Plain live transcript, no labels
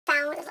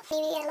Hey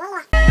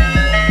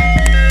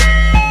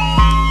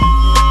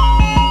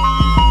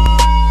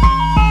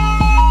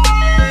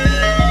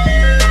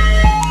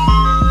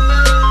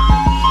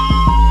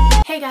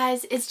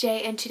guys, it's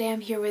Jay and today I'm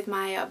here with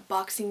my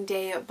Boxing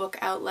Day book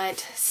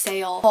outlet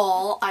sale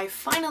haul. I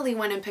finally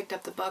went and picked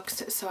up the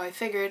books, so I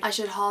figured I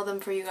should haul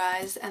them for you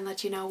guys and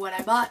let you know what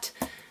I bought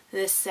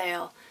this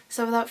sale.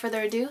 So without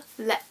further ado,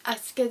 let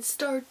us get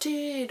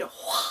started.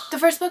 The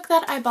first book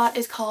that I bought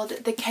is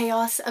called The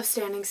Chaos of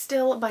Standing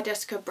Still by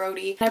Jessica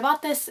Brody. I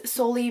bought this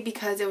solely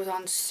because it was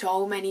on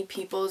so many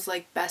people's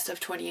like best of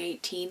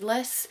 2018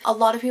 lists. A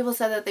lot of people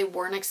said that they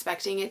weren't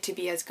expecting it to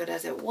be as good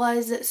as it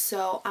was,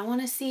 so I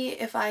want to see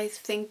if I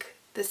think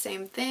the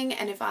same thing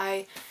and if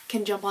I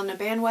can jump on the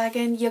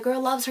bandwagon. Your girl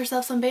loves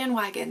herself some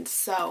bandwagons,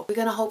 so we're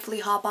gonna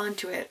hopefully hop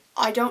onto it.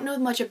 I don't know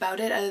much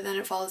about it other than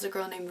it follows a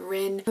girl named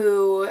Rin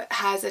who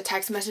has a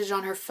text message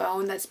on her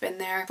phone that's been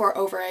there for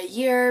over a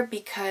year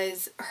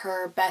because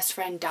her best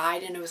friend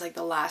died and it was like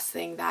the last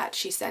thing that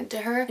she sent to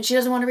her, and she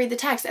doesn't want to read the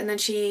text, and then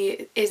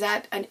she is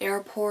at an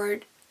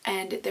airport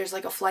and there's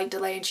like a flight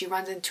delay and she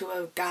runs into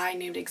a guy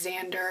named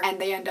Xander and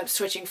they end up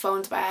switching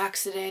phones by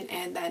accident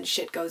and then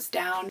shit goes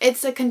down.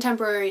 It's a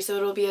contemporary, so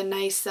it'll be a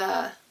nice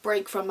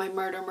break from my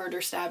murder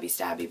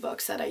stabby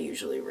books that I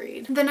usually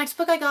read. The next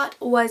book I got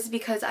was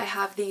because I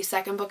have the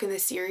second book in the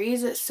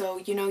series, so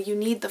you know you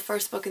need the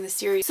first book in the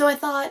series. So I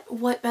thought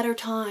what better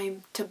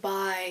time to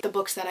buy the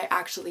books that I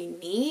actually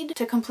need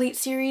to complete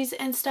series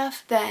and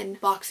stuff than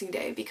Boxing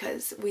Day,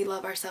 because we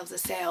love ourselves a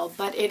sale.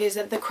 But it is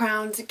The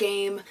Crown's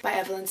Game by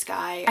Evelyn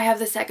Skye. I have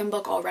the second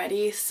book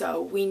already, so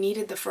we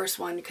needed the first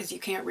one because you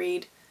can't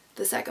read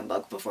the second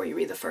book before you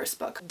read the first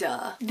book.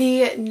 Duh.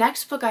 The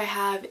next book I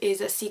have is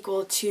a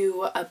sequel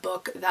to a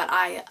book that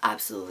I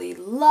absolutely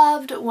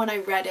loved when I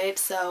read it,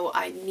 so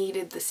I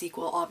needed the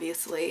sequel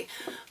obviously.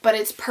 But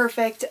it's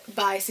Perfect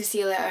by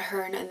Cecilia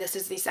Ahern, and this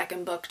is the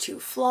second book to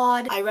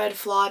Flawed. I read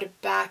Flawed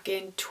back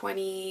in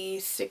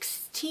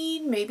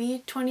 2016,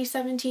 maybe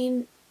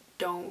 2017,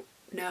 don't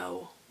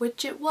know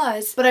which it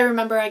was, but I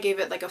remember I gave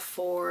it like a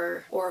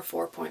 4 or a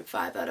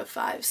 4.5 out of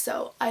 5,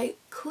 so I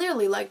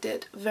clearly liked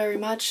it very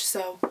much.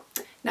 So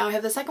now I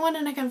have the second one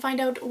and I can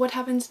find out what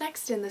happens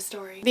next in the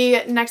story.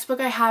 The next book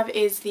I have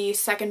is the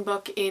second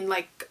book in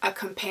like a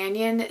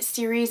companion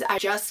series. I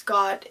just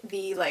got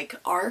the like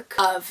arc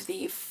of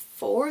the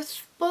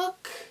fourth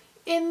book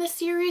in the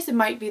series. It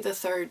might be the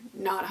third,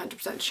 not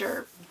 100%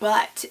 sure,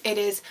 but it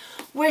is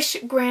Wish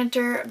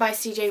Granter by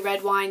CJ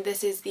Redwine.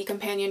 This is the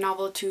companion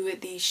novel to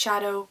The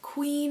Shadow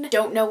Queen.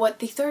 Don't know what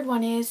the third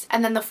one is.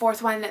 And then the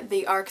fourth one,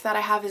 the arc that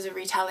I have, is a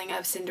retelling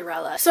of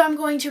Cinderella. So I'm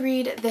going to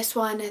read this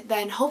one,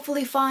 then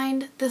hopefully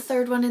find the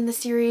third one in the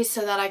series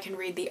so that I can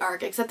read the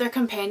arc, except they're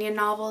companion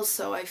novels,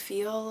 so I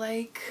feel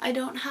like I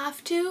don't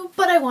have to,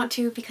 but I want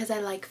to because I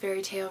like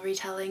fairy tale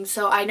retellings.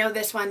 So I know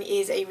this one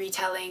is a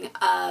retelling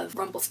of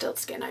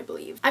Rumpelstiltskin, I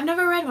believe. I've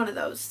never read one of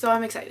those, so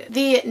I'm excited.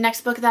 The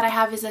next book that I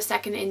have is the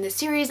second in the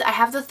series. I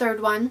have the third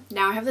one,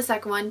 now I have the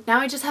second one, now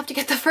I just have to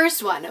get the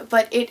first one,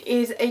 but it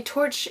is A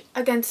Torch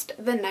Against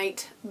the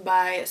Night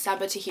by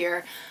Sabaa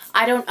Tahir.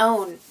 I don't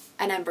own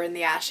An Ember in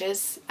the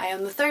Ashes. I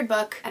own the third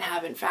book and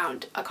haven't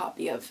found a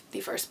copy of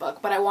the first book,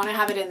 but I want to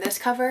have it in this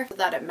cover so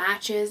that it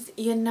matches,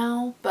 you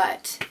know,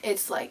 but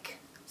it's like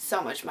so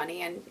much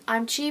money and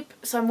I'm cheap,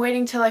 so I'm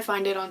waiting till I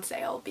find it on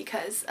sale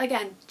because,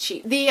 again,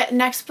 cheap. The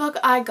next book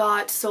I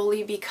got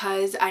solely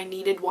because I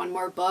needed one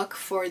more book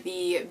for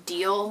the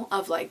deal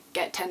of like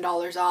get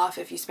 $10 off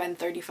if you spend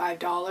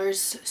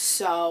 $35,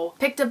 so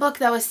picked a book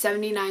that was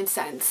 79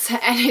 cents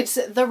and it's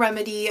The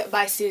Remedy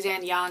by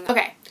Suzanne Young.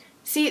 Okay.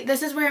 See,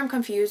 this is where I'm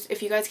confused,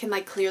 if you guys can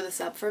like clear this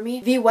up for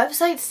me. The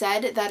website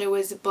said that it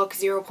was book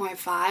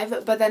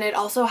 0.5, but then it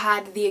also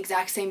had the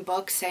exact same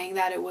book saying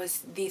that it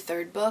was the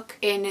third book.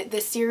 In the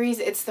series,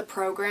 it's the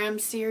program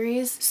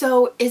series.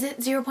 So is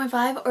it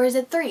 0.5 or is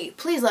it 3?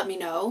 Please let me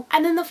know.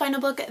 And then the final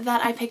book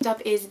that I picked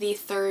up is the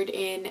third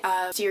in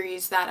a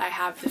series that I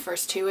have the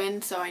first two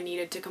in, so I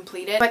needed to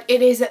complete it. But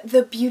it is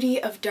The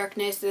Beauty of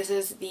Darkness. This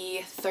is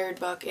the third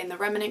book in the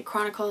Remnant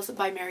Chronicles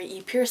by Mary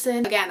E.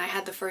 Pearson. Again, I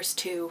had the first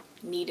two,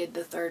 needed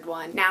the third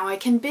one. Now I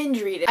can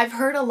binge read it. I've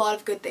heard a lot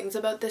of good things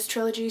about this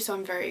trilogy, so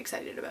I'm very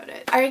excited about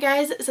it. Alright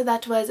guys, so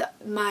that was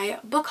my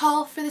book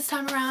haul for this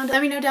time around.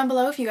 Let me know down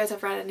below if you guys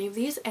have read any of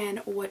these and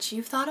what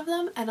you've thought of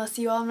them, and I'll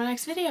see you all in my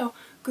next video.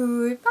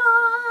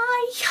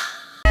 Goodbye!